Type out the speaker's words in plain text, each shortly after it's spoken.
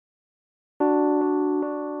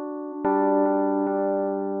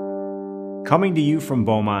Coming to you from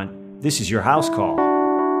Beaumont, this is your house call.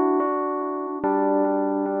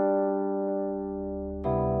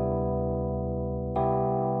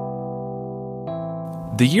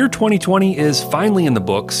 The year 2020 is finally in the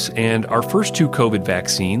books, and our first two COVID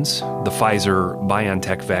vaccines, the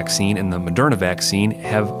Pfizer-BioNTech vaccine and the Moderna vaccine,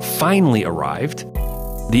 have finally arrived.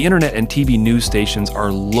 The internet and TV news stations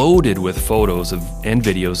are loaded with photos and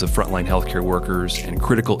videos of frontline healthcare workers and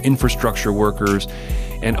critical infrastructure workers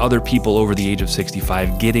and other people over the age of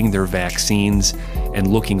 65 getting their vaccines and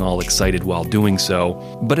looking all excited while doing so.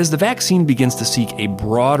 But as the vaccine begins to seek a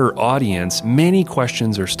broader audience, many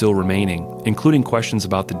questions are still remaining, including questions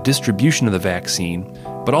about the distribution of the vaccine,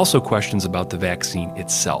 but also questions about the vaccine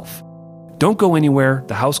itself. Don't go anywhere.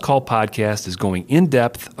 The House Call podcast is going in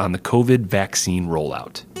depth on the COVID vaccine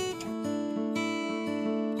rollout.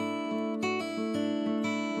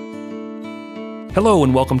 Hello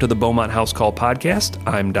and welcome to the Beaumont House Call podcast.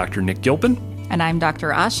 I'm Dr. Nick Gilpin. And I'm Dr.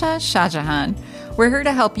 Asha Shahjahan. We're here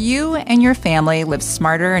to help you and your family live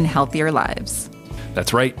smarter and healthier lives.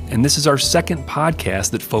 That's right. And this is our second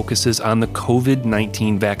podcast that focuses on the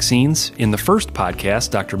COVID-19 vaccines. In the first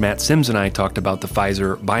podcast, Dr. Matt Sims and I talked about the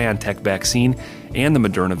Pfizer-BioNTech vaccine and the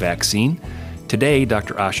Moderna vaccine. Today,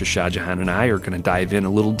 Dr. Asha Shahjahan and I are going to dive in a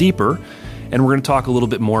little deeper, and we're going to talk a little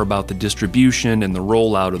bit more about the distribution and the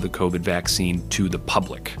rollout of the COVID vaccine to the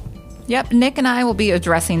public. Yep, Nick and I will be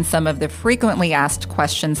addressing some of the frequently asked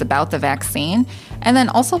questions about the vaccine, and then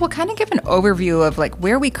also we'll kind of give an overview of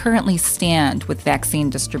where we currently stand with vaccine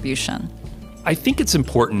distribution. I think it's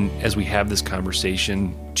important as we have this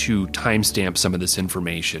conversation to timestamp some of this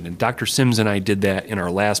information, and Dr. Sims and I did that in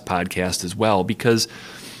our last podcast as well, because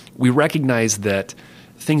we recognize that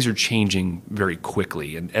things are changing very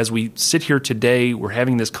quickly. And as we sit here today, we're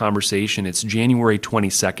having this conversation. It's January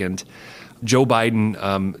 22nd. Joe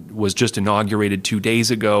Biden was just inaugurated 2 days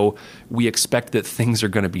ago. We expect that things are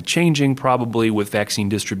going to be changing probably with vaccine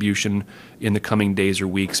distribution in the coming days or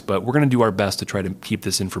weeks, but we're going to do our best to try to keep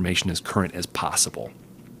this information as current as possible.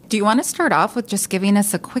 Do you want to start off with just giving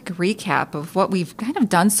us a quick recap of what we've kind of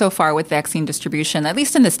done so far with vaccine distribution, at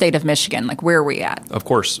least in the state of Michigan? Where are we at? Of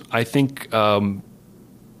course. I think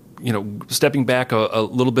stepping back a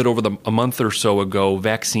little bit over a month or so ago,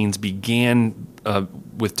 vaccines began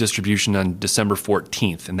with distribution on December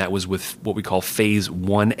 14th, and that was with what we call Phase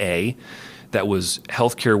 1A. That was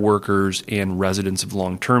healthcare workers and residents of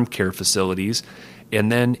long-term care facilities.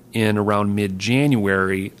 And then in around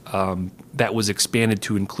mid-January, that was expanded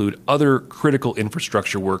to include other critical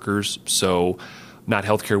infrastructure workers, so not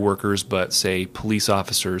healthcare workers, but say police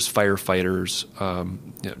officers, firefighters,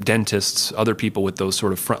 dentists, other people with those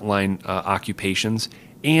sort of frontline occupations,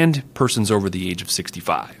 and persons over the age of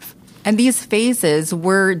 65. And these phases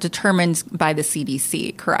were determined by the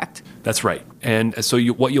CDC, correct? That's right. And so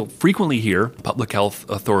what you'll frequently hear, public health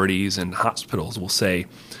authorities and hospitals will say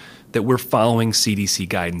that we're following CDC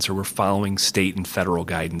guidance or we're following state and federal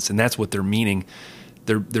guidance, and that's what they're meaning.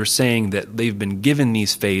 They're saying that they've been given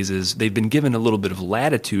these phases, they've been given a little bit of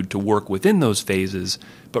latitude to work within those phases,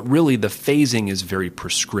 but really the phasing is very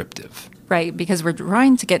prescriptive. Right, because we're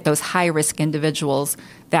trying to get those high-risk individuals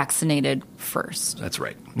vaccinated first. That's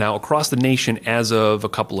right. Now, across the nation, as of a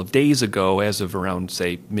couple of days ago, as of around,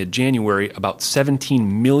 say, mid-January, about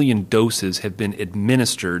 17 million doses have been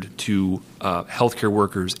administered to healthcare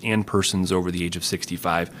workers and persons over the age of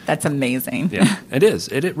 65. That's amazing. Yeah, it is.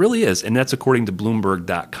 It really is. And that's according to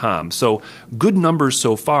Bloomberg.com. So good numbers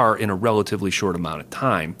so far in a relatively short amount of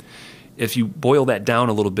time. If you boil that down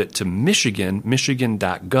a little bit to Michigan,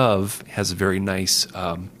 Michigan.gov has a very nice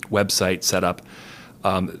website set up.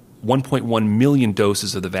 1.1 million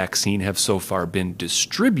doses of the vaccine have so far been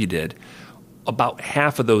distributed. About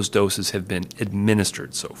half of those doses have been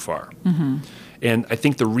administered so far. Mm-hmm. And I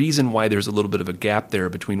think the reason why there's a little bit of a gap there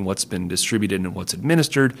between what's been distributed and what's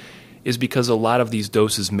administered is because a lot of these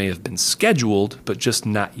doses may have been scheduled, but just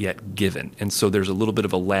not yet given. And so there's a little bit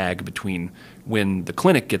of a lag between when the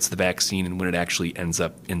clinic gets the vaccine and when it actually ends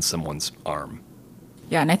up in someone's arm.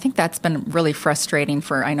 Yeah, and I think that's been really frustrating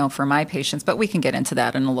for my patients, but we can get into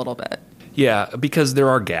that in a little bit. Yeah, because there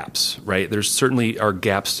are gaps, right? There's certainly are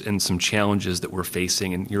gaps and some challenges that we're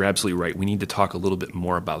facing, and you're absolutely right. We need to talk a little bit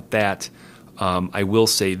more about that. I will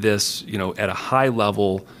say this, at a high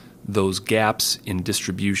level, those gaps in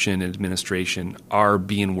distribution and administration are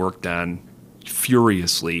being worked on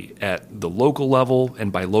furiously at the local level,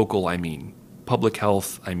 and by local, I mean public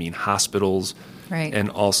health, I mean hospitals, right,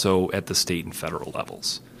 and also at the state and federal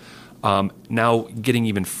levels. Now, getting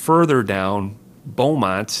even further down,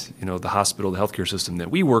 Beaumont, the hospital, the healthcare system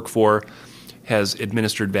that we work for, has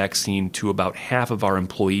administered vaccine to about half of our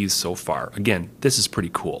employees so far. Again, this is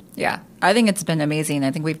pretty cool. Yeah, I think it's been amazing.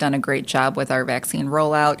 I think we've done a great job with our vaccine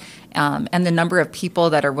rollout, and the number of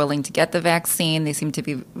people that are willing to get the vaccine, they seem to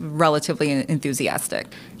be relatively enthusiastic.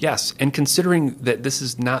 Yes, and considering that this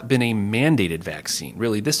has not been a mandated vaccine,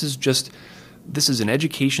 really, this is an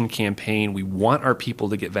education campaign. We want our people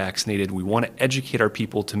to get vaccinated. We want to educate our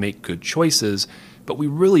people to make good choices, but we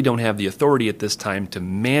really don't have the authority at this time to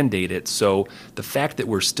mandate it. So the fact that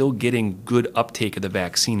we're still getting good uptake of the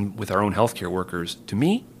vaccine with our own healthcare workers, to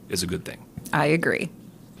me, is a good thing. I agree.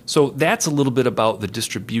 So that's a little bit about the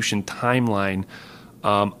distribution timeline.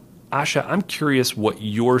 Asha, I'm curious what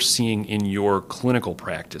you're seeing in your clinical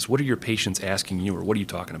practice. What are your patients asking you, or what are you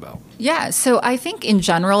talking about? Yeah, so I think in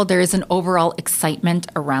general, there is an overall excitement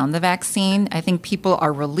around the vaccine. I think people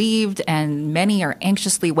are relieved and many are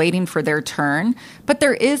anxiously waiting for their turn, but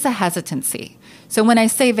there is a hesitancy. So when I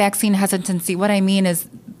say vaccine hesitancy, what I mean is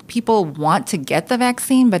people want to get the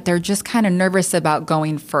vaccine, but they're just kind of nervous about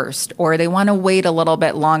going first, or they want to wait a little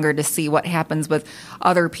bit longer to see what happens with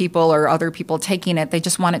other people or other people taking it. They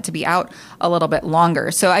just want it to be out a little bit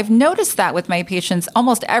longer. So I've noticed that with my patients.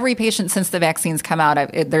 Almost every patient since the vaccines come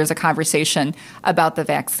out, there's a conversation about the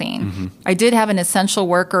vaccine. Mm-hmm. I did have an essential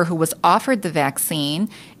worker who was offered the vaccine,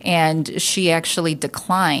 and she actually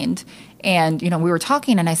declined. And, we were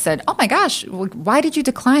talking and I said, "Oh my gosh, why did you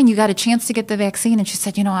decline? You got a chance to get the vaccine." And she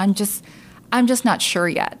said, I'm just not sure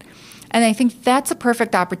yet. And I think that's a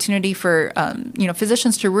perfect opportunity for,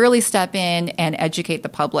 physicians to really step in and educate the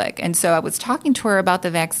public. And so I was talking to her about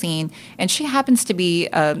the vaccine, and she happens to be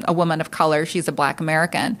a woman of color. She's a Black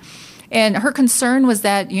American. And her concern was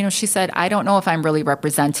that, she said, "I don't know if I'm really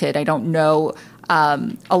represented. I don't know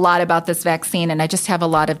a lot about this vaccine, and I just have a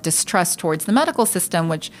lot of distrust towards the medical system,"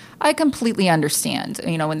 which I completely understand.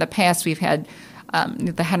 In the past, we've had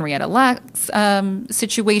the Henrietta Lacks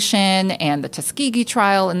situation and the Tuskegee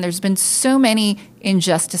trial, and there's been so many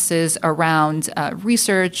injustices around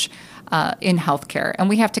research in healthcare, and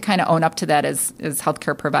we have to kind of own up to that as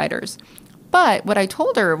healthcare providers. But what I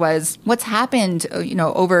told her was what's happened,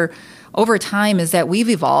 over time is that we've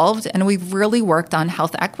evolved and we've really worked on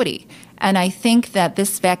health equity. And I think that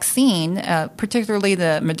this vaccine, particularly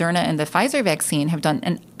the Moderna and the Pfizer vaccine, have done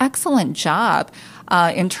an excellent job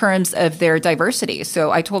in terms of their diversity.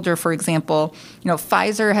 So I told her, for example,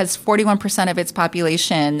 Pfizer has 41% of its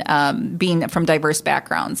population being from diverse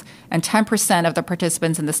backgrounds, and 10% of the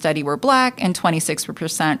participants in the study were Black and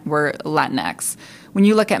 26% were Latinx. When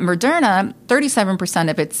you look at Moderna, 37%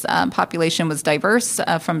 of its population was diverse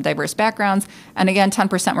from diverse backgrounds, and again,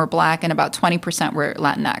 10% were Black and about 20% were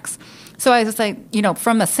Latinx. So I was like,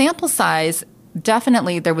 from the sample size,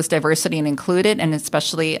 definitely there was diversity included, and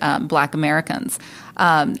especially Black Americans.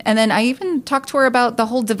 And then I even talked to her about the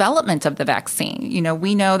whole development of the vaccine.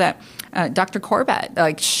 We know that Dr.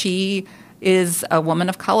 Corbett, she is a woman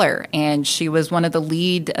of color, and she was one of the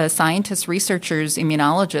lead scientists, researchers,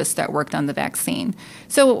 immunologists that worked on the vaccine.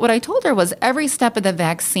 So what I told her was every step of the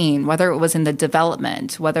vaccine, whether it was in the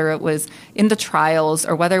development, whether it was in the trials,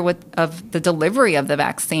 or whether of the delivery of the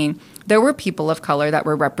vaccine, there were people of color that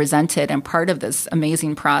were represented and part of this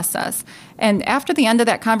amazing process. And after the end of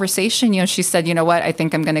that conversation, she said, "You know what, I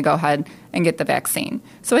think I'm going to go ahead and get the vaccine."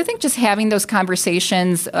 So I think just having those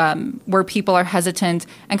conversations where people are hesitant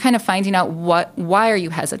and kind of finding out why are you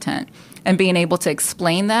hesitant, and being able to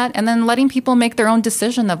explain that, and then letting people make their own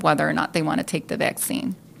decision of whether or not they want to take the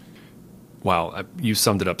vaccine. Wow, you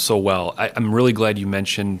summed it up so well. I'm really glad you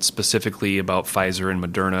mentioned specifically about Pfizer and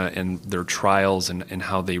Moderna and their trials and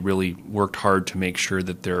how they really worked hard to make sure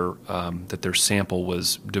that their sample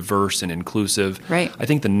was diverse and inclusive. Right. I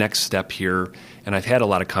think the next step here, and I've had a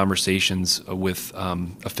lot of conversations with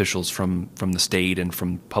officials from the state and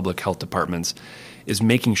from public health departments, is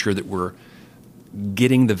making sure that we're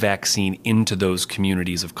getting the vaccine into those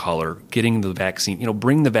communities of color, getting the vaccine,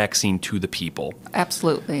 bring the vaccine to the people.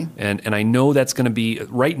 Absolutely. And I know that's going to be,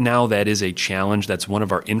 right now that is a challenge. That's one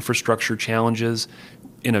of our infrastructure challenges.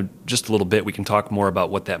 In just a little bit, we can talk more about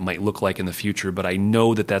what that might look like in the future, but I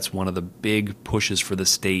know that that's one of the big pushes for the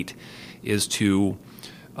state is to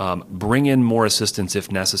bring in more assistance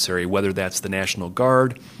if necessary, whether that's the National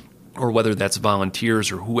Guard, or whether that's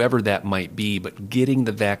volunteers or whoever that might be, but getting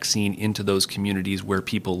the vaccine into those communities where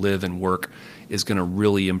people live and work is going to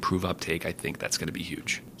really improve uptake. I think that's going to be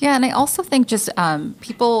huge. Yeah, and I also think just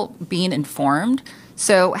people being informed.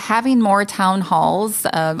 So having more town halls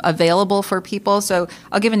available for people. So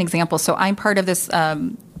I'll give an example. So I'm part of this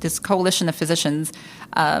this coalition of physicians.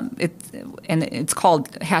 It's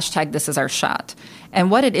called #ThisIsOurShot. And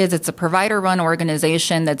what it is, it's a provider-run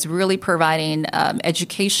organization that's really providing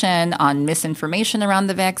education on misinformation around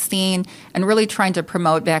the vaccine and really trying to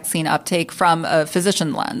promote vaccine uptake from a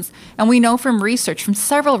physician lens. And we know from research, from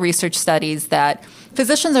several research studies, that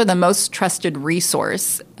physicians are the most trusted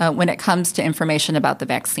resource when it comes to information about the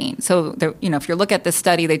vaccine. So, if you look at this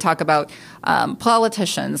study, they talk about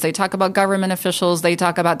politicians, they talk about government officials, they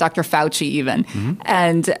talk about Dr. Fauci even.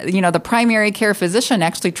 And, the primary care physician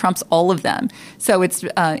actually trumps all of them. So it's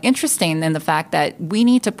interesting in the fact that we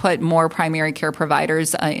need to put more primary care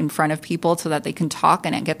providers in front of people so that they can talk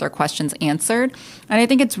and get their questions answered. And I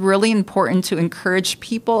think it's really important to encourage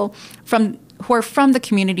people who are from the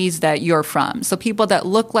communities that you're from. So people that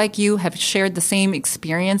look like you, have shared the same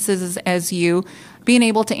experiences as you, being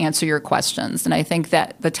able to answer your questions. And I think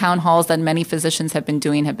that the town halls that many physicians have been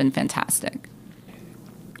doing have been fantastic.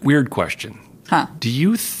 Weird question. Do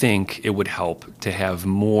you think it would help to have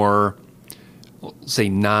more, say,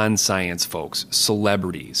 non-science folks,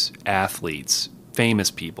 celebrities, athletes,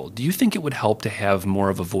 famous people? Do you think it would help to have more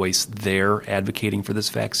of a voice there advocating for this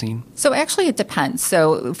vaccine? So actually it depends.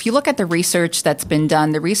 So if you look at the research that's been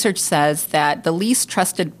done, the research says that the least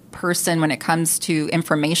trusted person when it comes to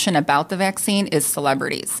information about the vaccine is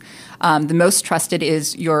celebrities. The most trusted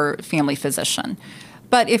is your family physician.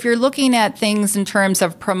 But if you're looking at things in terms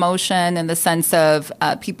of promotion in the sense of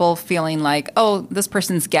people feeling like, oh, this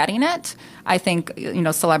person's getting it, I think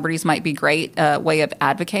celebrities might be a great way of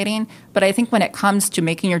advocating. But I think when it comes to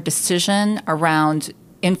making your decision around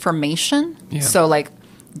information, so like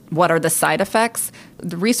what are the side effects,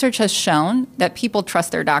 the research has shown that people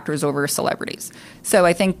trust their doctors over celebrities. So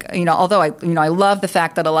I think, although I love the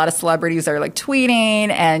fact that a lot of celebrities are like tweeting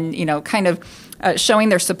and, kind of showing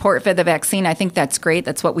their support for the vaccine, I think that's great.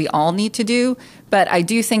 That's what we all need to do. But I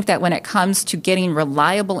do think that when it comes to getting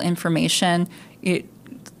reliable information,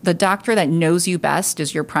 the doctor that knows you best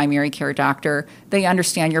is your primary care doctor. They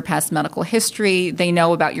understand your past medical history. They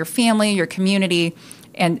know about your family, your community.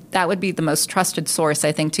 And that would be the most trusted source,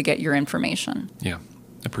 I think, to get your information. Yeah,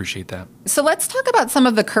 appreciate that. So let's talk about some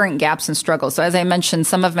of the current gaps and struggles. So as I mentioned,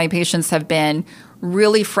 some of my patients have been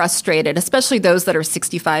really frustrated, especially those that are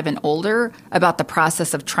 65 and older, about the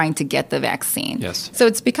process of trying to get the vaccine. Yes. So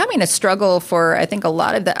it's becoming a struggle for, I think, a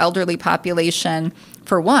lot of the elderly population,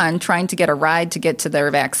 for one, trying to get a ride to get to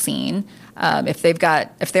their vaccine. If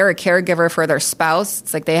they're a caregiver for their spouse,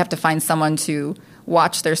 it's like they have to find someone to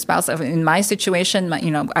watch their spouse. In my situation,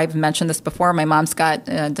 I've mentioned this before, my mom's got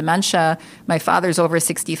dementia, my father's over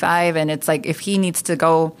 65, and it's like if he needs to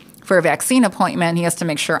go for a vaccine appointment, he has to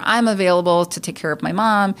make sure I'm available to take care of my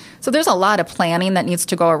mom. So there's a lot of planning that needs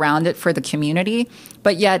to go around it for the community,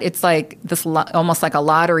 but yet it's like this almost like a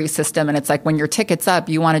lottery system, and it's like when your ticket's up,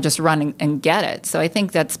 you want to just run and get it. So I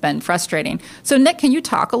think that's been frustrating. So Nick, can you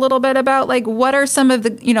talk a little bit about like what are some of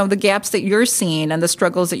the the gaps that you're seeing and the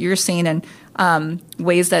struggles that you're seeing and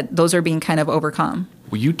ways that those are being kind of overcome?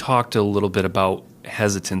 Well, you talked a little bit about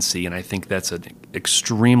hesitancy, and I think that's an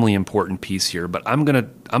extremely important piece here. But I'm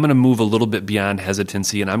gonna move a little bit beyond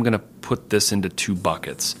hesitancy, and I'm gonna put this into two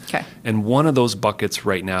buckets. Okay. And one of those buckets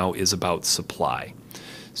right now is about supply.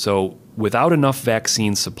 So without enough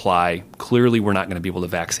vaccine supply, clearly we're not going to be able to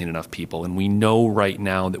vaccinate enough people, and we know right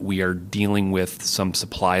now that we are dealing with some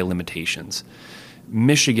supply limitations.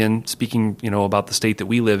 Michigan, speaking about the state that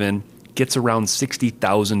we live in, gets around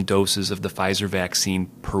 60,000 doses of the Pfizer vaccine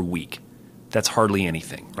per week. That's hardly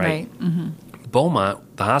anything, right? Mm-hmm.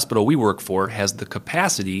 Beaumont, the hospital we work for, has the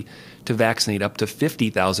capacity to vaccinate up to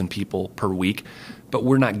 50,000 people per week, but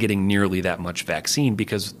we're not getting nearly that much vaccine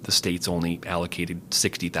because the state's only allocated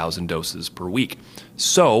 60,000 doses per week.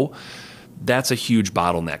 So that's a huge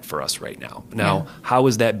bottleneck for us right now. Now, How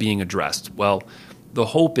is that being addressed? Well, the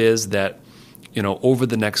hope is that over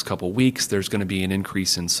the next couple weeks, there's going to be an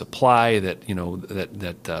increase in supply,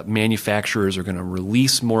 that manufacturers are going to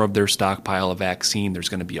release more of their stockpile of vaccine. There's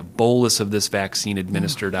going to be a bolus of this vaccine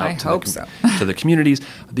administered out to the communities.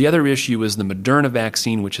 The other issue is the Moderna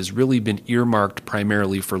vaccine, which has really been earmarked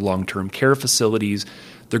primarily for long-term care facilities.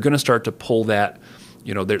 They're going to start to pull that.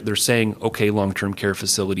 They're saying, okay, long-term care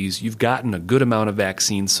facilities, you've gotten a good amount of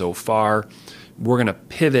vaccine so far. We're going to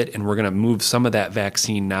pivot and we're going to move some of that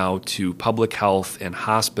vaccine now to public health and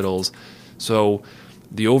hospitals. So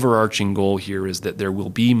the overarching goal here is that there will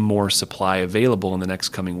be more supply available in the next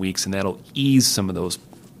coming weeks, and that'll ease some of those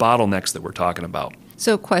bottlenecks that we're talking about.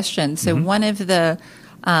 So question. So one of the,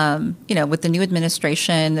 with the new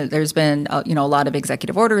administration, there's been, a lot of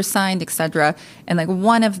executive orders signed, et cetera. And like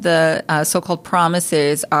one of the so-called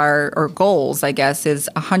promises or goals, I guess, is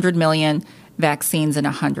 100 million vaccines in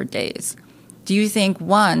 100 days. Do you think,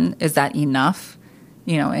 one, is that enough?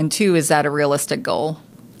 And two, is that a realistic goal?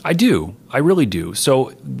 I do. I really do.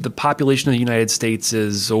 So the population of the United States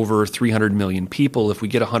is over 300 million people. If we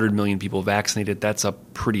get 100 million people vaccinated, that's a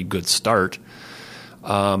pretty good start.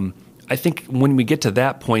 I think when we get to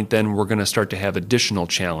that point, then we're going to start to have additional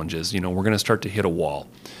challenges. We're going to start to hit a wall.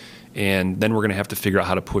 And then we're going to have to figure out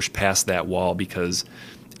how to push past that wall, because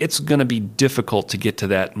it's going to be difficult to get to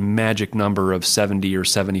that magic number of 70 or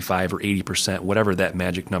 75 or 80%, whatever that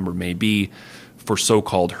magic number may be, for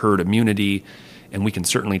so-called herd immunity. And we can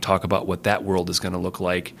certainly talk about what that world is going to look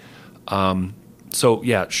like.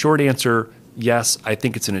 Short answer, yes, I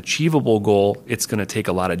think it's an achievable goal. It's going to take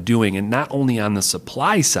a lot of doing, and not only on the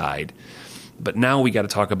supply side, but now we got to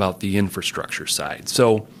talk about the infrastructure side.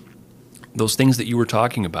 So those things that you were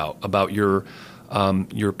talking about your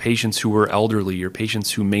patients who are elderly, your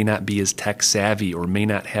patients who may not be as tech savvy or may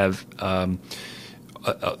not have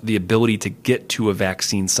the ability to get to a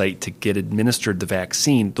vaccine site to get administered the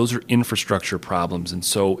vaccine, those are infrastructure problems. And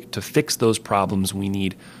so to fix those problems, we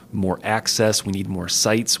need more access, we need more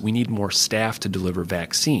sites, we need more staff to deliver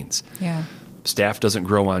vaccines. Yeah. Staff doesn't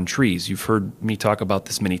grow on trees. You've heard me talk about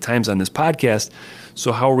this many times on this podcast.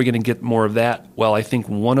 So how are we going to get more of that? Well, I think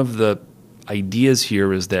one of the ideas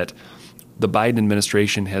here is that the Biden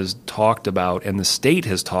administration has talked about, and the state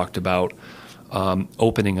has talked about,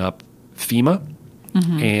 opening up FEMA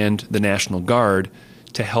and the National Guard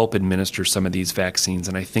to help administer some of these vaccines.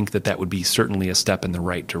 And I think that would be certainly a step in the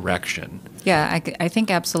right direction. Yeah, I think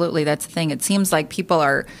absolutely that's the thing. It seems like people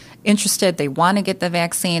are interested, they want to get the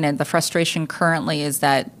vaccine, and the frustration currently is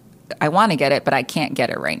that I want to get it, but I can't get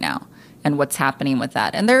it right now. And what's happening with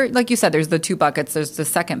that. And there, like you said, there's the two buckets. There's the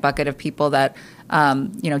second bucket of people that,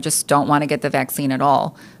 just don't want to get the vaccine at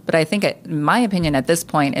all. But I think, in my opinion, at this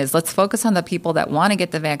point is let's focus on the people that want to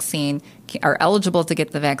get the vaccine, are eligible to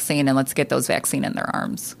get the vaccine, and let's get those vaccine in their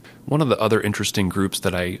arms. One of the other interesting groups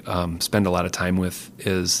that I spend a lot of time with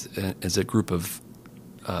is a group of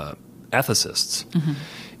ethicists.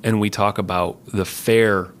 And we talk about the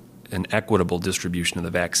fair and equitable distribution of the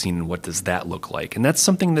vaccine and what does that look like. And that's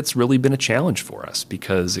something that's really been a challenge for us,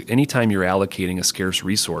 because anytime you're allocating a scarce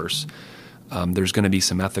resource, there's going to be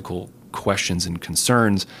some ethical questions and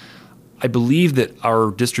concerns. I believe that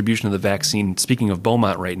our distribution of the vaccine, speaking of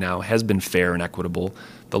Beaumont right now, has been fair and equitable.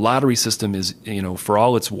 The lottery system is, for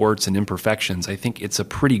all its warts and imperfections, I think it's a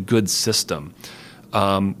pretty good system.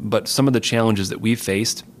 But some of the challenges that we've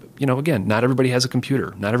faced, again, not everybody has a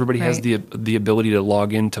computer. Not everybody has the ability to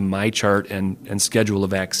log into MyChart and schedule a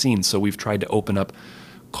vaccine. So we've tried to open up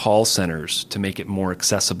call centers to make it more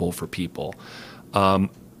accessible for people.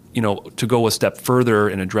 To go a step further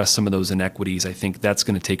and address some of those inequities, I think that's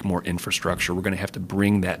going to take more infrastructure. We're going to have to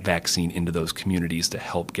bring that vaccine into those communities to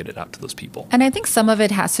help get it out to those people. And I think some of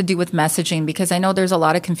it has to do with messaging, because I know there's a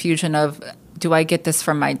lot of confusion of, do I get this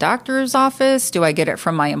from my doctor's office? Do I get it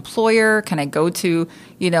from my employer? Can I go to,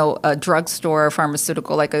 a drugstore or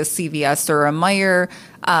pharmaceutical like a CVS or a Meijer?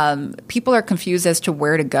 People are confused as to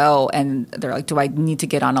where to go, and they're like, do I need to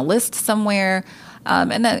get on a list somewhere?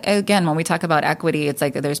 And then, again, when we talk about equity, it's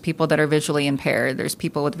like there's people that are visually impaired. There's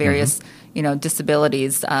people with various,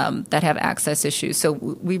 disabilities that have access issues. So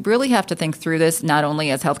we really have to think through this, not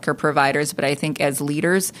only as healthcare providers, but I think as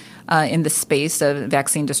leaders in the space of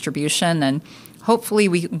vaccine distribution. And hopefully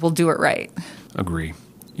we will do it right. Agree.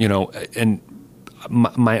 And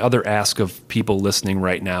my other ask of people listening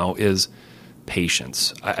right now is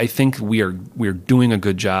patience. I think we're doing a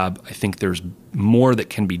good job. I think there's more that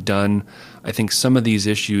can be done. I think some of these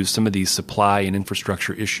issues, some of these supply and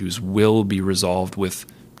infrastructure issues will be resolved with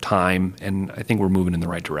time, and I think we're moving in the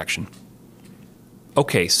right direction.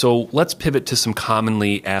 Okay, so let's pivot to some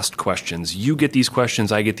commonly asked questions. You get these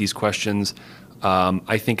questions, I get these questions.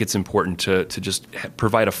 I think it's important to just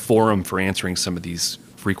provide a forum for answering some of these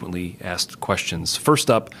frequently asked questions. First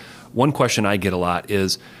up, one question I get a lot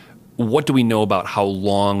is, what do we know about how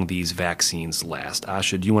long these vaccines last?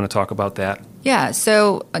 Asha, do you want to talk about that? Yeah,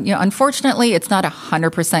 so unfortunately, it's not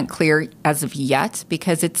 100% clear as of yet,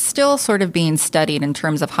 because it's still sort of being studied in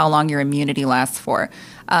terms of how long your immunity lasts for.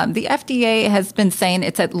 The FDA has been saying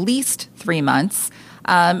it's at least 3 months.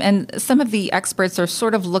 And some of the experts are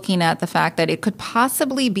sort of looking at the fact that it could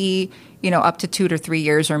possibly be, up to 2 to 3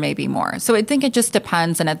 years or maybe more. So I think it just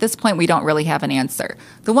depends. And at this point, we don't really have an answer.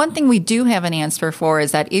 The one thing we do have an answer for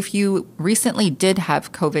is that if you recently did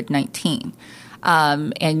have COVID-19,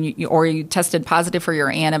 or you tested positive for your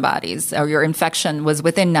antibodies or your infection was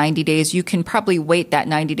within 90 days, you can probably wait that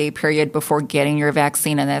 90-day period before getting your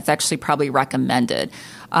vaccine, and that's actually probably recommended.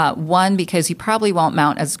 One, because you probably won't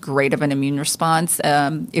mount as great of an immune response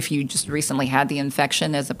if you just recently had the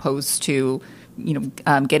infection as opposed to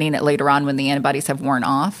getting it later on when the antibodies have worn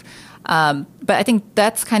off. But I think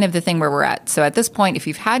that's kind of the thing where we're at. So at this point, if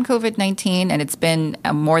you've had COVID-19 and it's been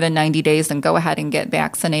more than 90 days, then go ahead and get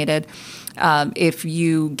vaccinated. If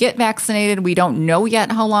you get vaccinated, we don't know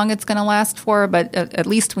yet how long it's going to last for, but at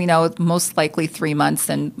least we know most likely 3 months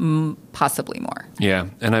and possibly more. Yeah,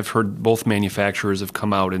 and I've heard both manufacturers have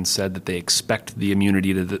come out and said that they expect the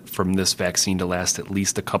immunity from this vaccine to last at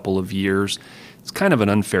least a couple of years. It's kind of an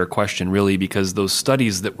unfair question, really, because those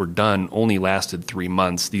studies that were done only lasted 3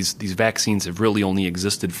 months. These vaccines have really only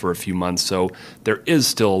existed for a few months, so there is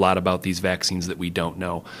still a lot about these vaccines that we don't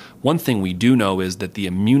know. One thing we do know is that the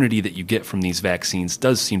immunity that you get from these vaccines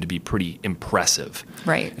does seem to be pretty impressive.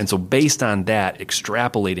 Right. And so based on that,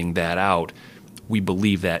 extrapolating that out, we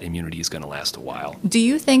believe that immunity is going to last a while. Do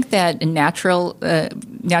you think that natural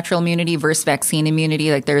immunity versus vaccine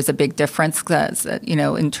immunity, like there's a big difference,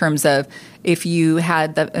 in terms of if you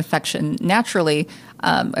had the infection naturally,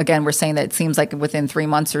 again, we're saying that it seems like within 3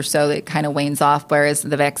 months or so, it kind of wanes off, whereas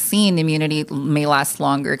the vaccine immunity may last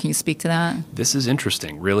longer. Can you speak to that? This is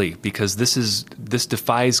interesting, really, because this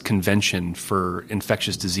defies convention for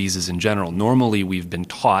infectious diseases in general. Normally, I've been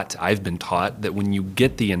taught that when you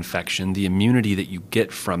get the infection, the immunity that you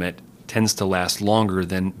get from it tends to last longer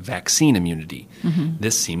than vaccine immunity. Mm-hmm.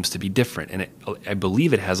 This seems to be different, and I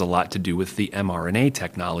believe it has a lot to do with the mRNA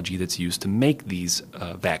technology that's used to make these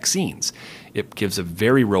vaccines. It gives a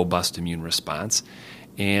very robust immune response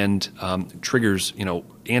and triggers,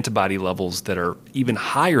 antibody levels that are even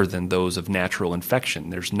higher than those of natural infection.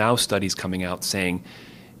 There's now studies coming out saying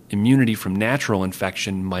immunity from natural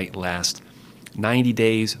infection might last 90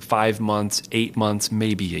 days, 5 months, 8 months,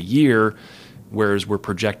 maybe a year, whereas we're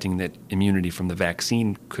projecting that immunity from the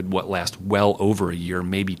vaccine could last well over a year,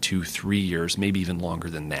 maybe 2-3 years, maybe even longer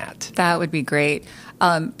than that. That would be great.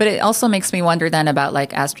 But it also makes me wonder then about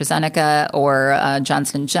like AstraZeneca or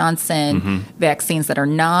Johnson & Johnson vaccines that are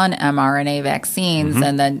non-mRNA vaccines. Mm-hmm.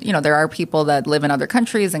 And then, there are people that live in other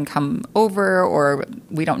countries and come over, or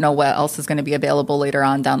we don't know what else is going to be available later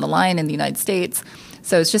on down the line in the United States.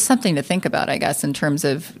 So it's just something to think about, I guess, in terms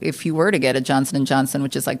of if you were to get a Johnson & Johnson,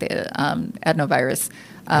 which is like the adenovirus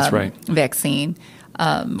vaccine.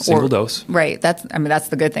 Single dose. Right. That's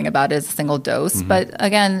the good thing about it is a single dose. Mm-hmm. But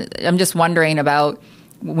again, I'm just wondering about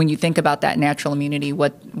when you think about that natural immunity,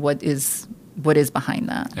 what is behind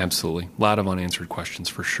that? Absolutely. A lot of unanswered questions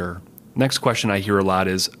for sure. Next question I hear a lot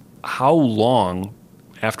is, how long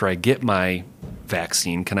after I get my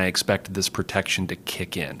vaccine can I expect this protection to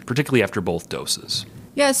kick in, particularly after both doses?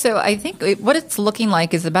 Yeah, so I think what it's looking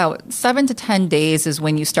like is about 7 to 10 days is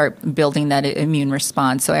when you start building that immune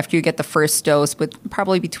response. So after you get the first dose, with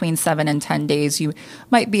probably between 7 and 10 days, you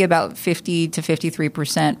might be about 50 to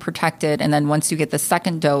 53% protected. And then once you get the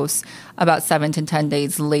second dose, about 7 to 10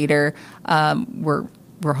 days later, we're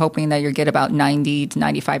hoping that you get about 90 to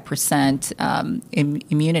 95%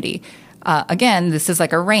 immunity. Again, this is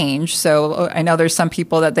like a range. So I know there's some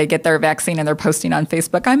people that they get their vaccine and they're posting on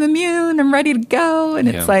Facebook, I'm immune, I'm ready to go. And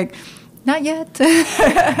it's like, not yet.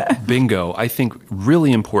 Bingo. I think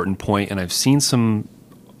really important point, and I've seen some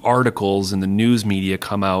articles in the news media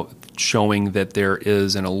come out showing that there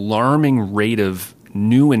is an alarming rate of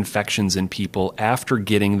new infections in people after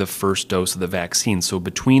getting the first dose of the vaccine. So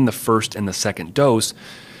between the first and the second dose,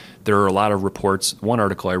 there are a lot of reports. One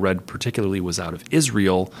article I read particularly was out of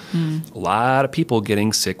Israel. A lot of people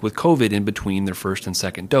getting sick with COVID in between their first and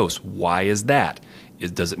second dose. Why is that?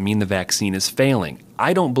 Does it mean the vaccine is failing?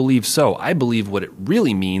 I don't believe so. I believe what it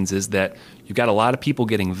really means is that you've got a lot of people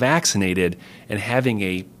getting vaccinated and having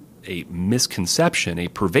a misconception, a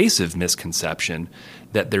pervasive misconception,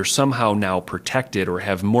 that they're somehow now protected or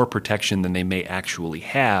have more protection than they may actually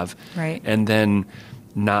have. Right. And then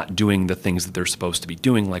not doing the things that they're supposed to be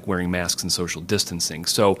doing, like wearing masks and social distancing.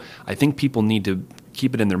 So I think people need to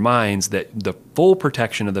keep it in their minds that the full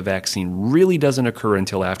protection of the vaccine really doesn't occur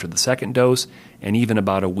until after the second dose, and even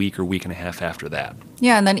about a week or week and a half after that.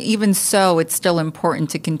 Yeah, and then even so, it's still important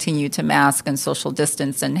to continue to mask and social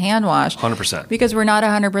distance and hand wash. 100%. Because we're not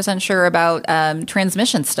 100% sure about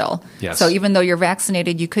transmission still. Yes. So even though you're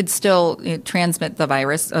vaccinated, you could still transmit the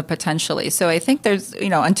virus potentially. So I think there's,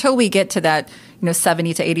 until we get to that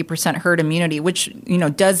 70 to 80% herd immunity, which,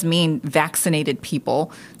 does mean vaccinated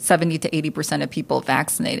people, 70 to 80% of people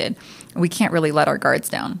vaccinated, we can't really let our guards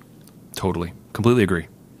down. Totally. Completely agree.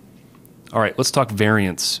 All right, let's talk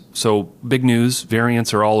variants. So big news,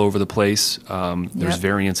 variants are all over the place. There's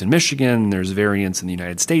variants in Michigan, there's variants in the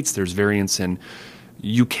United States, there's variants in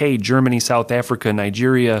UK, Germany, South Africa,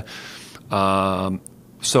 Nigeria.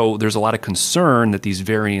 So there's a lot of concern that these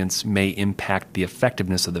variants may impact the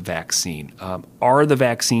effectiveness of the vaccine. Are the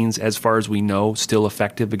vaccines, as far as we know, still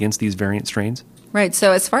effective against these variant strains? Right.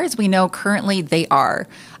 So as far as we know, currently they are.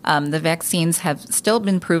 The vaccines have still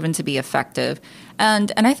been proven to be effective.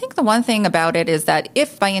 And I think the one thing about it is that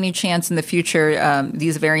if by any chance in the future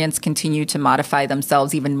these variants continue to modify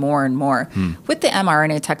themselves even more and more, with the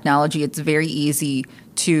mRNA technology, it's very easy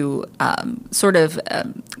to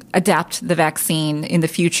adapt the vaccine in the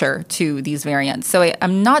future to these variants. So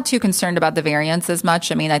I'm not too concerned about the variants as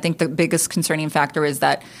much. I mean, I think the biggest concerning factor is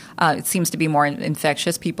that it seems to be more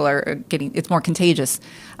infectious. People are it's more contagious,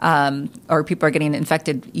 or people are getting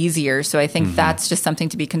infected easier. So I think that's just something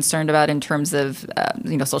to be concerned about in terms of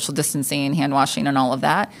social distancing, hand washing, and all of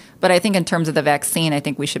that. But I think in terms of the vaccine, I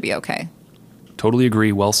think we should be okay. Totally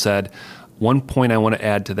agree. Well said. One point I want to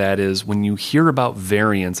add to that is when you hear about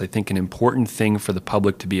variants, I think an important thing for the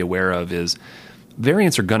public to be aware of is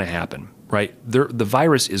variants are going to happen, right? The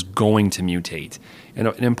virus is going to mutate. And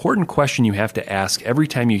an important question you have to ask every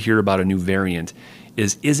time you hear about a new variant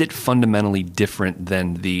is it fundamentally different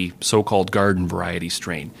than the so-called garden variety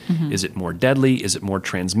strain? Is it more deadly? Is it more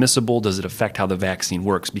transmissible? Does it affect how the vaccine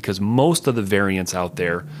works? Because most of the variants out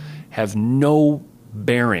there have no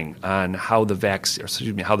bearing on how the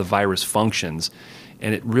virus functions,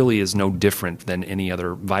 and it really is no different than any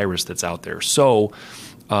other virus that's out there. So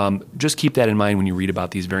just keep that in mind when you read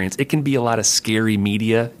about these variants. It can be a lot of scary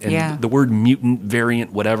media, and the word mutant,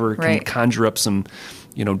 variant, whatever, can conjure up some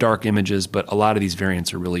dark images, but a lot of these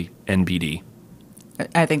variants are really NBD.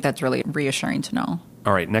 I think that's really reassuring to know.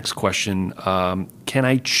 All right, next question. Can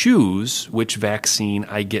I choose which vaccine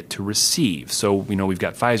I get to receive? So, we've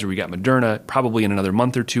got Pfizer, we've got Moderna. Probably in another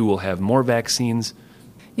month or two, we'll have more vaccines.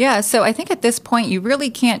 Yeah, so I think at this point you really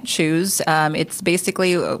can't choose. It's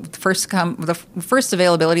basically the first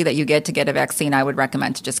availability that you get to get a vaccine. I would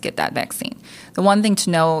recommend to just get that vaccine. The one thing to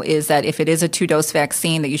know is that if it is a 2-dose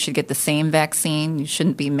vaccine, that you should get the same vaccine. You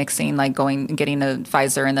shouldn't be mixing, like going and getting a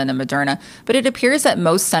Pfizer and then a Moderna. But it appears that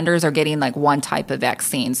most centers are getting like one type of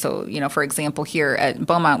vaccine. So, for example, here at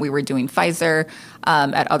Beaumont, we were doing Pfizer.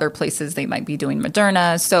 At other places, they might be doing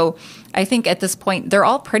Moderna. So I think at this point, they're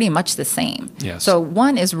all pretty much the same. Yes. So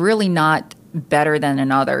one is really not better than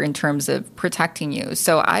another in terms of protecting you.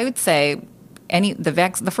 So I would say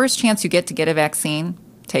the first chance you get to get a vaccine,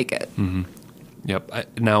 take it.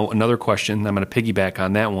 Yep. Now, another question, I'm going to piggyback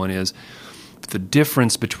on that one, is the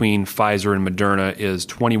difference between Pfizer and Moderna is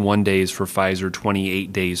 21 days for Pfizer,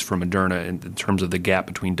 28 days for Moderna in terms of the gap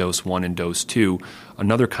between dose 1 and dose 2.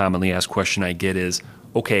 Another commonly asked question I get is,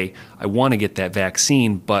 okay, I want to get that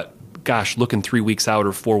vaccine, but gosh, looking 3 weeks out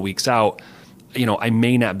or 4 weeks out, I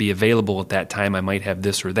may not be available at that time. I might have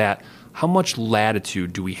this or that. How much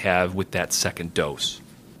latitude do we have with that second dose?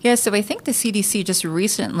 Yeah, so I think the CDC just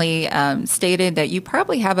recently stated that you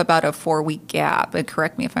probably have about a 4-week gap. And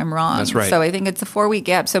correct me if I'm wrong. That's right. So I think it's a 4-week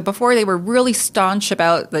gap. So before they were really staunch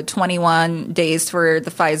about the 21 days for the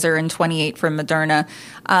Pfizer and 28 for Moderna.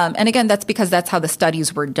 And again, that's because that's how the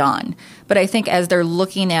studies were done. But I think as they're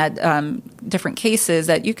looking at different cases,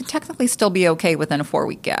 that you can technically still be okay within a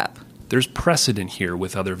 4-week gap. There's precedent here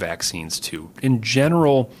with other vaccines too. In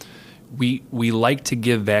general, we like to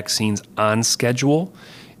give vaccines on schedule.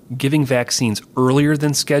 Giving vaccines earlier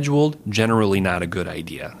than scheduled, generally not a good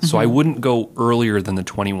idea. So I wouldn't go earlier than the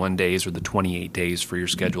 21 days or the 28 days for your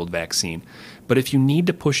scheduled vaccine. But if you need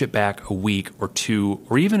to push it back a week or two,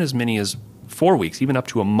 or even as many as 4 weeks, even up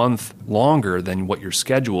to a month longer than what you're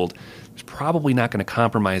scheduled, it's probably not going to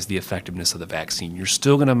compromise the effectiveness of the vaccine. You're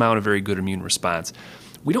still going to mount a very good immune response.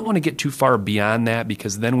 We don't want to get too far beyond that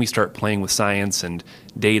because then we start playing with science and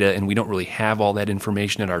data, and we don't really have all that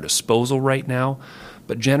information at our disposal right now.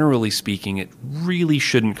 But generally speaking, it really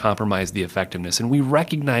shouldn't compromise the effectiveness. And we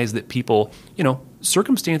recognize that people,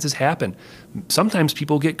 circumstances happen. Sometimes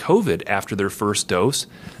people get COVID after their first dose.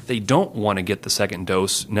 They don't want to get the second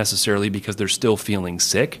dose necessarily because they're still feeling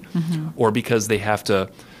sick or because they have to,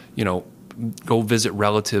 go visit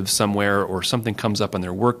relatives somewhere or something comes up on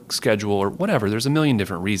their work schedule or whatever. There's a million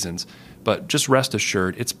different reasons. But just rest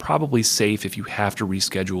assured, it's probably safe if you have to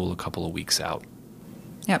reschedule a couple of weeks out.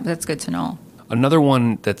 Yeah, that's good to know. Another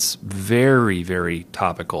one that's very, very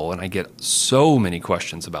topical, and I get so many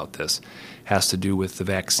questions about this, has to do with the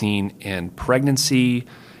vaccine and pregnancy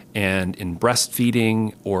and in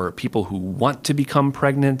breastfeeding or people who want to become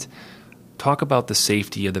pregnant. Talk about the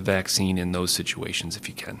safety of the vaccine in those situations if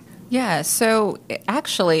you can. Yeah, so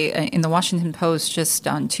actually, in the Washington Post just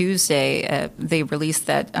on Tuesday, they released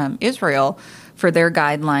that Israel, for their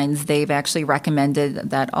guidelines, they've actually recommended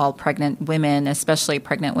that all pregnant women, especially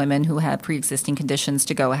pregnant women who have pre-existing conditions,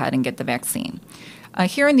 to go ahead and get the vaccine.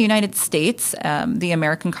 Here in the United States, the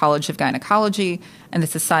American College of Gynecology and the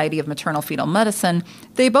Society of Maternal Fetal Medicine,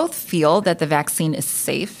 they both feel that the vaccine is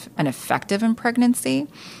safe and effective in pregnancy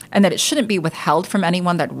and that it shouldn't be withheld from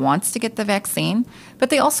anyone that wants to get the vaccine. But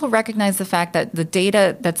they also recognize the fact that the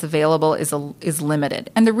data that's available is limited.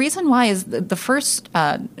 And the reason why is the first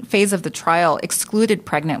phase of the trial excluded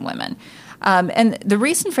pregnant women. And the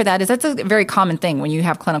reason for that is that's a very common thing when you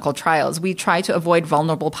have clinical trials. We try to avoid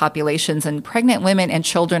vulnerable populations, and pregnant women and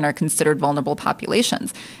children are considered vulnerable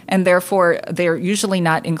populations. And therefore, they're usually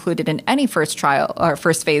not included in any first trial or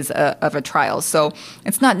first phase of a trial. So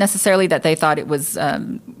it's not necessarily that they thought it was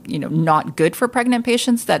not good for pregnant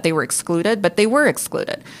patients that they were excluded, but they were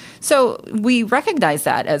excluded. So we recognize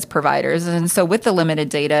that as providers. And so with the limited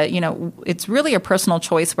data, it's really a personal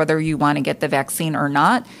choice whether you want to get the vaccine or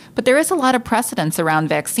not. But there is a lot of precedence around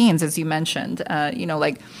vaccines, as you mentioned,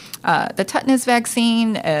 the tetanus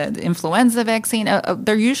vaccine, the influenza vaccine.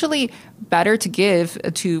 They're usually better to give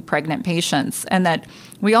to pregnant patients. And that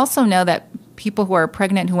we also know that people who are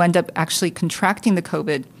pregnant who end up actually contracting the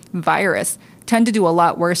COVID virus tend to do a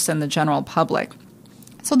lot worse than the general public.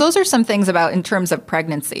 So those are some things about in terms of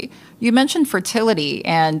pregnancy. You mentioned fertility,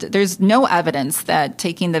 and there's no evidence that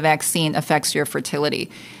taking the vaccine affects your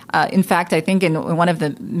fertility. In fact, I think in one of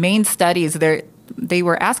the main studies, they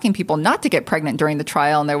were asking people not to get pregnant during the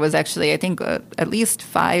trial, and there was actually, I think, at least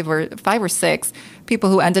five or six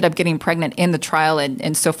people who ended up getting pregnant in the trial,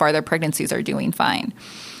 and so far their pregnancies are doing fine.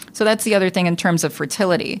 So that's the other thing in terms of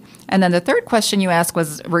fertility. And then the third question you asked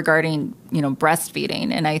was regarding,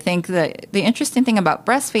 breastfeeding. And I think that the interesting thing about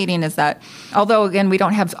breastfeeding is that, although, again, we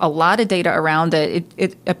don't have a lot of data around it,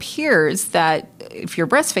 it appears that if you're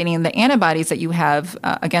breastfeeding, the antibodies that you have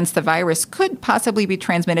against the virus could possibly be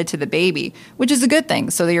transmitted to the baby, which is a good thing.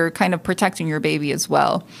 So you're kind of protecting your baby as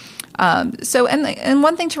well. And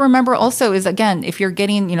one thing to remember also is, again, if you're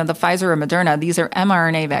getting, the Pfizer or Moderna, these are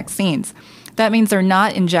mRNA vaccines. That means they're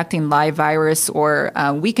not injecting live virus or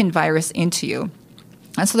weakened virus into you.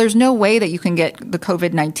 And so there's no way that you can get the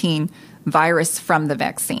COVID-19 virus from the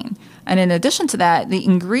vaccine. And in addition to that, the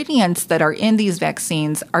ingredients that are in these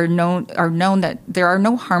vaccines are known that there are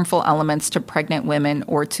no harmful elements to pregnant women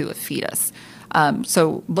or to a fetus.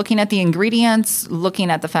 So looking at the ingredients,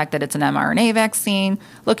 looking at the fact that it's an mRNA vaccine,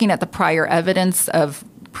 looking at the prior evidence of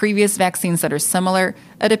previous vaccines that are similar,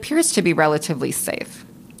 it appears to be relatively safe.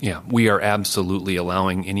 Yeah, we are absolutely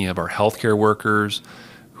allowing any of our healthcare workers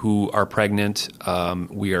who are pregnant.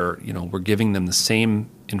 We're giving them the same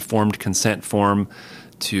informed consent form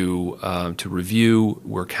to review.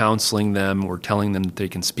 We're counseling them. We're telling them that they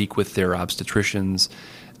can speak with their obstetricians.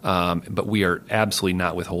 But we are absolutely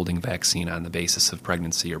not withholding vaccine on the basis of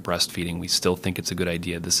pregnancy or breastfeeding. We still think it's a good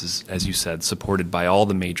idea. This is, as you said, supported by all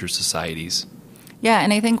the major societies. Yeah,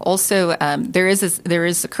 and I think also there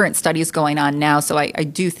is current studies going on now, so I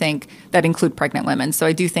do think that include pregnant women. So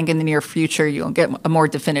I do think in the near future you'll get a more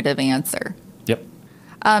definitive answer. Yep.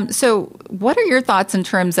 So what are your thoughts in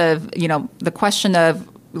terms of, the question of,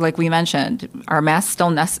 like we mentioned, are masks still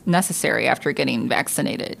necessary after getting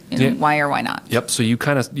vaccinated? And why or why not? Yep. So you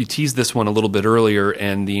teased this one a little bit earlier,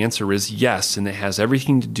 and the answer is yes, and it has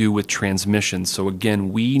everything to do with transmission. So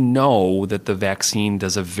again, we know that the vaccine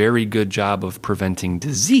does a very good job of preventing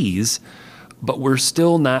disease, but we're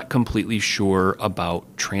still not completely sure about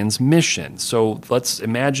transmission. So let's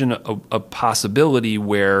imagine a possibility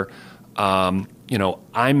where,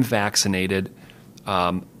 I'm vaccinated.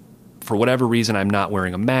 For whatever reason, I'm not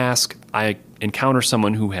wearing a mask. I encounter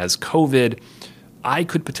someone who has COVID. I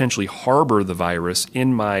could potentially harbor the virus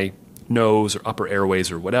in my nose or upper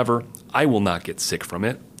airways or whatever. I will not get sick from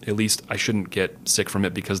it. At least I shouldn't get sick from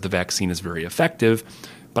it because the vaccine is very effective,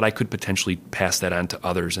 but I could potentially pass that on to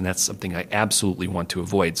others, and that's something I absolutely want to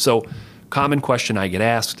avoid. So, common question I get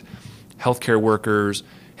asked, healthcare workers,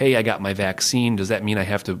 hey, I got my vaccine. Does that mean I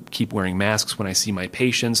have to keep wearing masks when I see my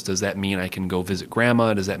patients? Does that mean I can go visit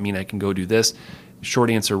grandma? Does that mean I can go do this? Short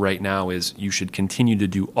answer right now is you should continue to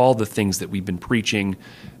do all the things that we've been preaching.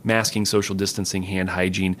 masking, social distancing, hand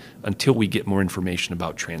hygiene, until we get more information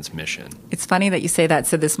about transmission. It's funny that you say that.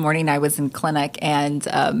 So this morning I was in clinic, and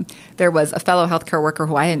there was a fellow healthcare worker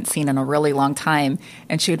who I hadn't seen in a really long time,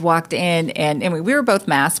 and she had walked in, and we were both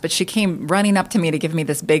masked, but she came running up to me to give me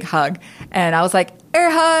this big hug, and I was like, air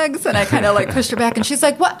hugs, and I kind of like pushed her back, and she's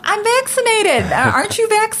like, "What? I'm vaccinated. Aren't you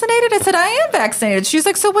vaccinated?" I said, "I am vaccinated." She's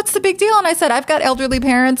like, "So what's the big deal?" And I said, "I've got elderly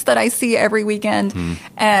parents that I see every weekend,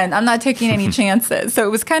 and I'm not taking any chances." So it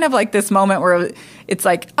was kind of like this moment where it's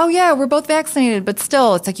like, "Oh yeah, we're both vaccinated," but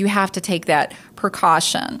still, it's like you have to take that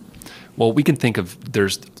precaution. Well, we can think of,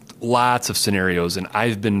 there's lots of scenarios, and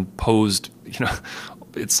I've been posed,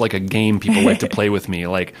 it's like a game people like to play with me.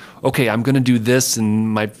 Like, okay, I'm going to do this and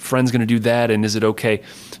my friend's going to do that, and is it okay?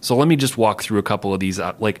 So let me just walk through a couple of these.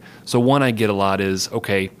 So one I get a lot is,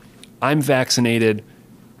 okay, I'm vaccinated.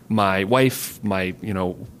 My wife, my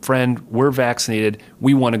friend, we're vaccinated.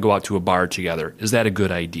 We want to go out to a bar together. Is that a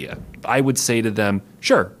good idea? I would say to them,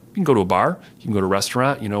 sure, you can go to a bar. You can go to a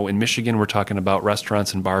restaurant. In Michigan, we're talking about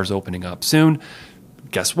restaurants and bars opening up soon.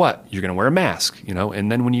 Guess what? You're going to wear a mask,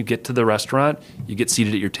 and then when you get to the restaurant, you get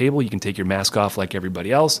seated at your table, you can take your mask off like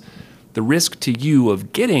everybody else. The risk to you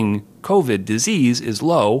of getting COVID disease is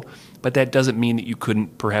low, but that doesn't mean that you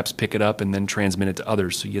couldn't perhaps pick it up and then transmit it to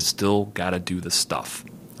others. So you still got to do the stuff,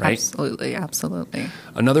 right? Absolutely, absolutely.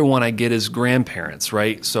 Another one I get is grandparents,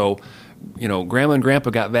 right? So, grandma and grandpa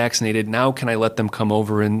got vaccinated. Now can I let them come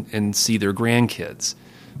over and see their grandkids?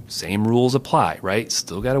 Same rules apply, right?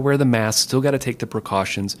 Still got to wear the mask, still got to take the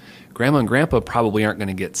precautions. Grandma and grandpa probably aren't going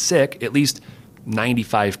to get sick, at least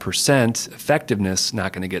 95% effectiveness,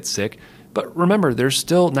 not going to get sick. But remember, there's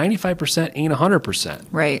still 95% ain't 100%.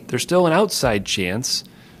 Right. There's still an outside chance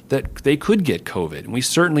that they could get COVID. And we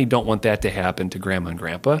certainly don't want that to happen to grandma and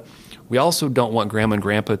grandpa. We also don't want grandma and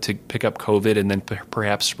grandpa to pick up COVID and then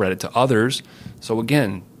perhaps spread it to others. So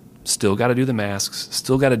again, still got to do the masks,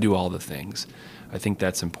 still got to do all the things. I think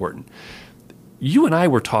that's important. You and I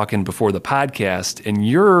were talking before the podcast, and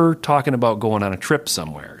you're talking about going on a trip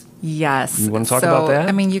somewhere. Yes. You want to talk about that?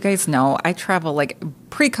 I mean, you guys know I travel, like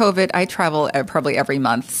pre-COVID, I travel probably every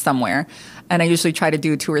month somewhere. And I usually try to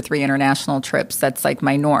do 2 or 3 international trips. That's like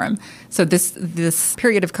my norm. So this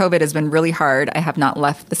period of COVID has been really hard. I have not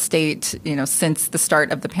left the state, since the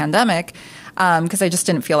start of the pandemic, because I just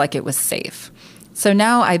didn't feel like it was safe. So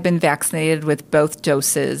now I've been vaccinated with both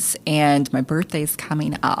doses, and my birthday's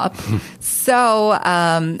coming up. So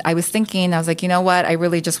I was thinking, I was like, you know what? I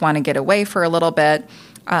really just want to get away for a little bit.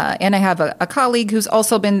 And I have a colleague who's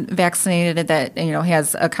also been vaccinated that,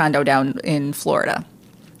 has a condo down in Florida.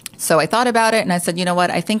 So I thought about it, and I said, you know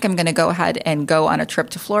what? I think I'm going to go ahead and go on a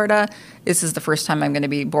trip to Florida. This is the first time I'm going to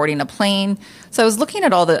be boarding a plane. So I was looking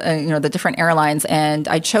at all the, the different airlines, and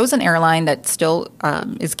I chose an airline that still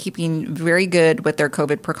is keeping very good with their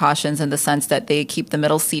COVID precautions in the sense that they keep the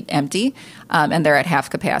middle seat empty, and they're at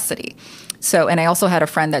half capacity. So, and I also had a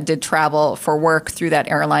friend that did travel for work through that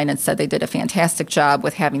airline and said they did a fantastic job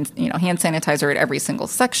with having, hand sanitizer at every single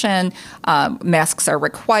section. Masks are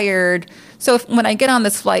required. So when I get on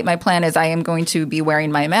this flight, my plan is I am going to be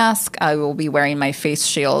wearing my mask. I will be wearing my face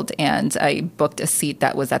shield, and I booked a seat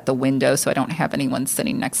that was at the window so I don't have anyone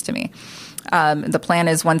sitting next to me. The plan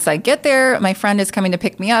is once I get there, my friend is coming to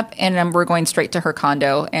pick me up, and we're going straight to her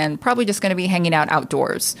condo and probably just going to be hanging out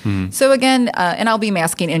outdoors. So again, and I'll be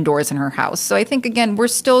masking indoors in her house. So I think, again, we're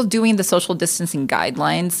still doing the social distancing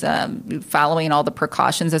guidelines, following all the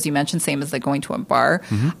precautions, as you mentioned, same as like going to a bar.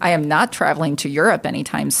 I am not traveling to Europe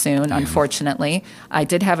anytime soon, unfortunately. I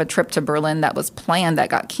did have a trip to Berlin that was planned that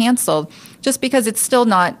got canceled just because it's still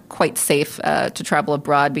not quite safe to travel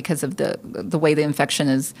abroad because of the way the infection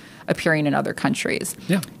is appearing in other countries.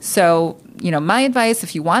 Yeah. So, my advice,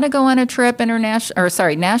 if you want to go on a trip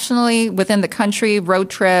nationally within the country, road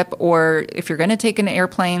trip, or if you're going to take an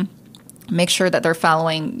airplane, make sure that they're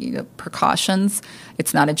following precautions.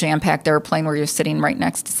 It's not a jam-packed airplane where you're sitting right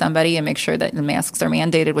next to somebody, and make sure that the masks are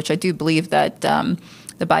mandated, which I do believe that the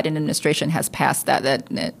Biden administration has passed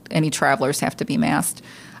that any travelers have to be masked.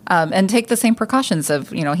 And take the same precautions of,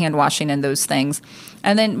 hand washing and those things.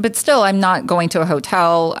 And then, but still, I'm not going to a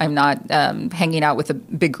hotel. I'm not hanging out with a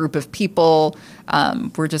big group of people.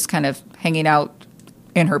 We're just kind of hanging out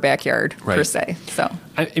in her backyard, per se. So,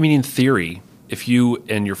 I mean, in theory, if you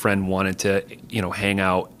and your friend wanted to, hang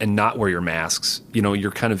out and not wear your masks,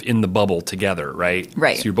 you're kind of in the bubble together, right?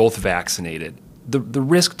 Right. So you're both vaccinated. The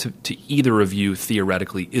risk to either of you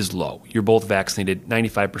theoretically is low. You're both vaccinated,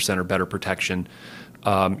 95% or better protection.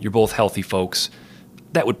 You're both healthy folks.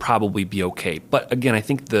 That would probably be okay. But again, I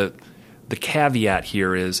think the caveat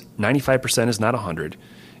here is 95% is not 100.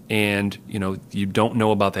 and you don't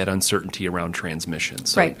know about that uncertainty around transmission.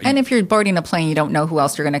 So, right. And if you're boarding a plane, you don't know who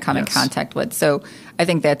else you're going to come in contact with. So I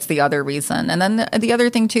think that's the other reason. And then the other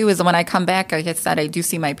thing, too, is when I come back, like I said, I do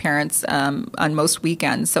see my parents on most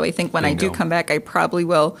weekends. So I think when I do come back, I probably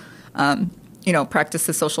will practice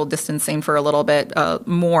the social distancing for a little bit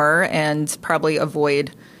more and probably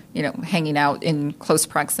avoid hanging out in close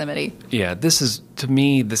proximity. Yeah, this is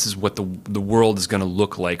what the world is going to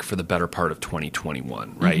look like for the better part of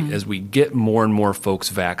 2021, right? Mm-hmm. As we get more and more folks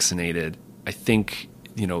vaccinated, I think,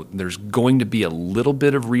 there's going to be a little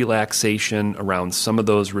bit of relaxation around some of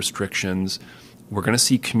those restrictions. We're going to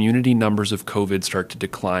see community numbers of COVID start to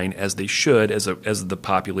decline, as they should, as the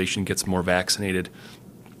population gets more vaccinated.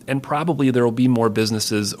 And probably there will be more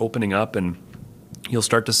businesses opening up, and you'll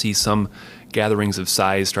start to see some gatherings of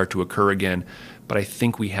size start to occur again. But I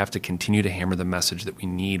think we have to continue to hammer the message that we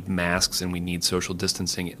need masks and we need social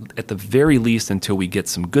distancing, at the very least until we get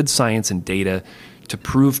some good science and data to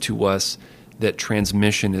prove to us that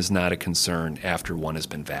transmission is not a concern after one has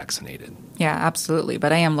been vaccinated. Yeah, absolutely.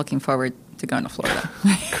 But I am looking forward to going to Florida.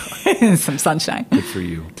 Some sunshine. Good for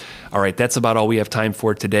you. All right, that's about all we have time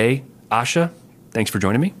for today. Asha, thanks for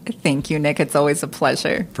joining me. Thank you, Nick. It's always a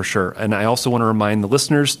pleasure. For sure. And I also want to remind the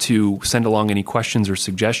listeners to send along any questions or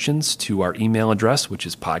suggestions to our email address, which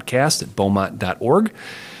is podcast@beaumont.org.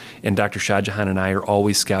 And Dr. Shahjahan and I are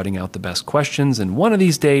always scouting out the best questions. And one of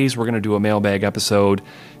these days, we're going to do a mailbag episode.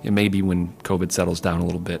 It may be when COVID settles down a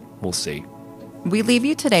little bit. We'll see. We leave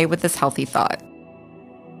you today with this healthy thought.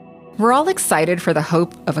 We're all excited for the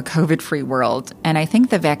hope of a COVID-free world, and I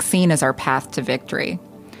think the vaccine is our path to victory.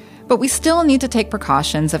 But we still need to take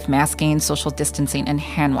precautions of masking, social distancing, and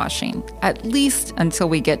hand washing, at least until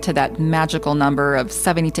we get to that magical number of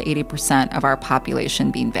 70 to 80% of our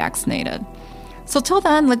population being vaccinated. So till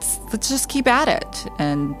then, let's just keep at it.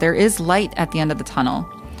 And there is light at the end of the tunnel.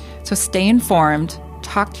 So stay informed,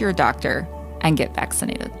 talk to your doctor, and get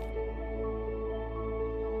vaccinated.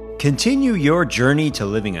 Continue your journey to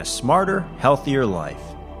living a smarter, healthier life.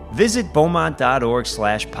 Visit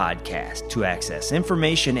beaumont.org/podcast to access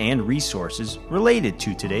information and resources related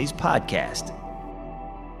to today's podcast.